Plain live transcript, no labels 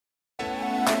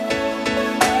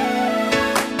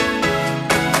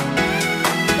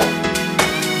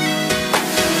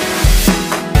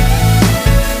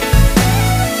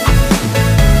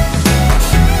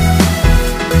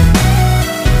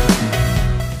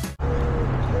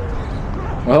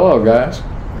Hello guys,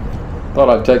 thought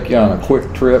I'd take you on a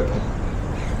quick trip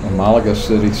from Malaga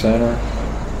City Center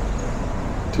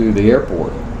to the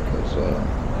airport because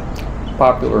it's a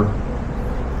popular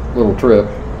little trip. I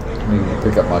need to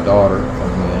pick up my daughter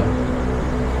coming in.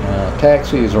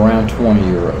 Taxi is around 20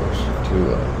 euros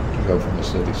to go from the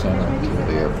city center to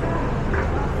the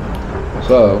airport.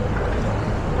 So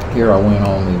here I went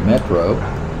on the metro.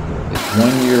 It's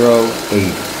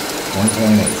 €1.80,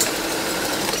 1.8.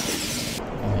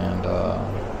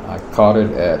 I caught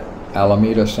it at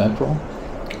Alameda Central,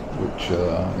 which if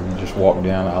you just walk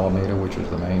down Alameda, which is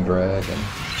the main drag, and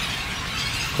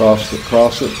cross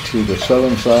it to the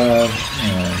southern side,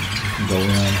 and you can go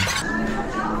in.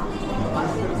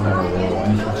 One of the little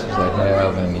entrances they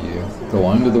have, and you go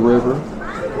under the river,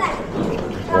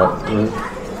 just walk through,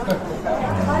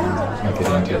 and make it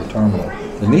into the terminal.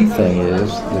 The neat thing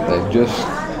is that they've just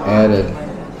added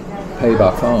pay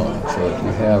by phone. So if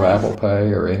you have Apple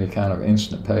Pay or any kind of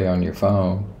instant pay on your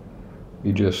phone,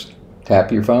 you just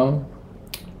tap your phone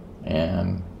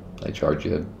and they charge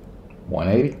you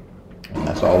 $1.80, and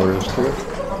that's all there is to it.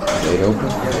 Gate open,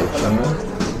 go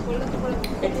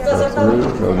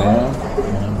through, go down,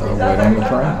 and wait on the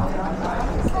train.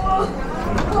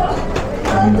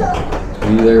 And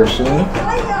be there soon.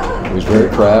 It was very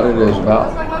crowded. It was about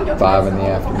 5 in the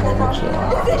afternoon, so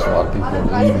I guess a lot of people are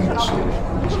leaving the city.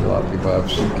 A lot of people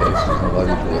have suitcases and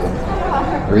luggage with them.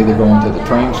 They're either going to the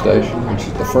train station, which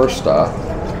is the first stop,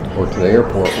 or to the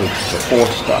airport, which is the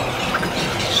fourth stop.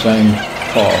 Same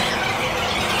cost.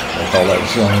 They call that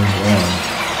zone 1.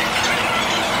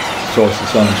 So it's the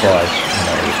same price.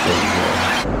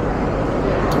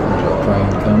 There's a train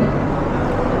coming.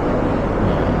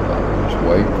 And just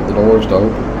wait for the doors to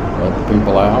open, let the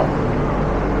people out,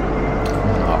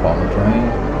 and hop on the train.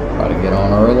 Try to get on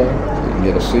early so you can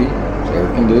get a seat. Air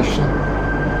conditioned,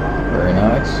 very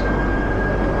nice,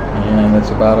 and it's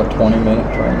about a 20-minute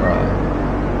train ride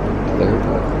to the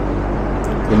airport.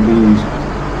 Couldn't be easy.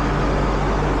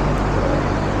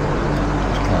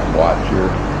 Just kind of watch your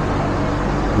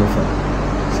different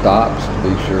stops and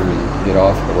be sure you get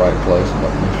off at the right place and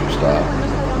don't miss your stop.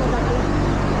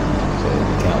 So you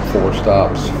count 4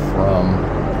 stops from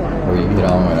where you get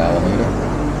on at Alameda,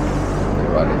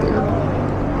 you're right at the airport.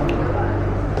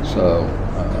 So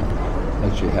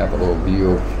let you have a little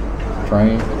view of the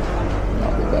train, and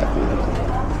I'll be back with you.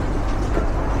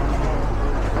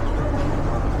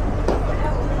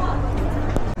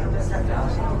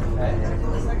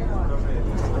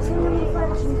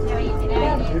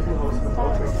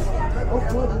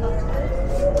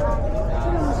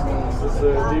 Ist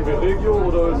das die Regio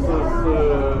oder ist das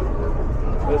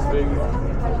deswegen?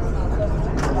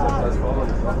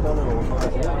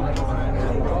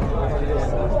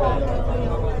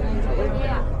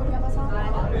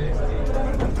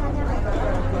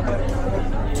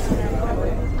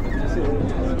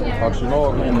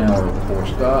 And now we're at the 4th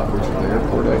stop, which is the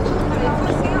airport exit. So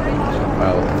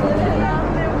pilot in front of it.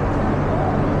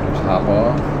 Just hop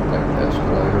off, take the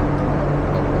escalator,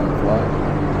 up on the flight.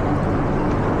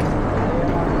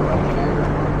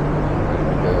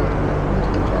 Go into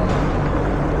the terminal.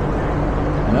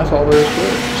 And that's all there is to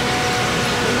it.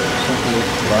 Simple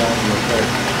ride, you'll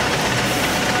take.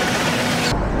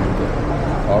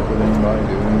 Talk with anybody,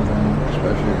 do anything,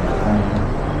 especially if you're playing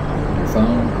your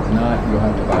phone. If not, you'll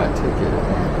have to buy a ticket at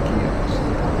one of the kiosks.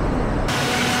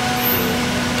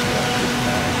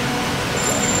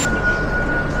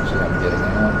 So I'm getting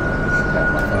out, just tap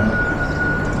my phone,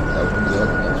 it opens up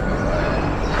and lets me ride.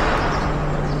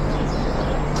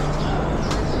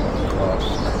 Across.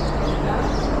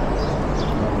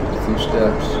 Just a few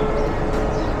steps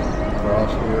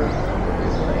across here, there'll be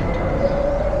the main terminal.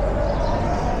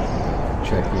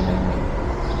 Check in.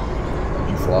 Did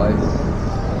you fly?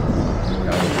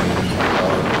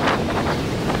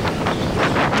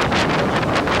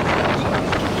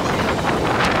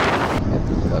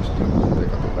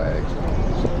 Pick up the bags and all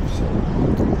this stuff. So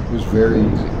it was very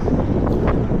easy.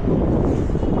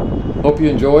 Hope you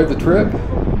enjoyed the trip.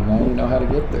 Now you know how to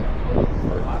get there.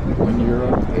 For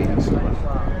 €1.80.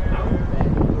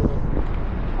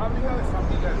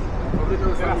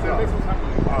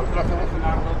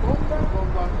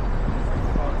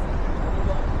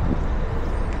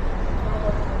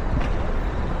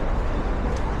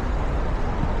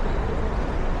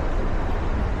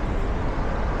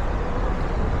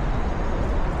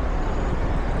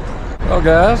 Well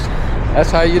guys,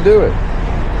 that's how you do it.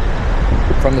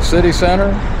 From the city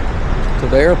center to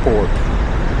the airport,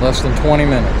 less than 20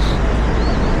 minutes.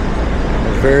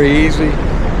 It's very easy,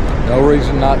 no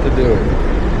reason not to do it.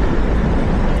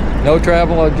 No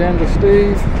travel agenda,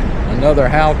 Steve, another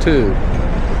how-to.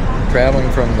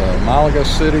 traveling from the Malaga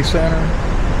City Center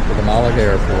to the Malaga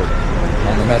Airport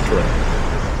on the metro.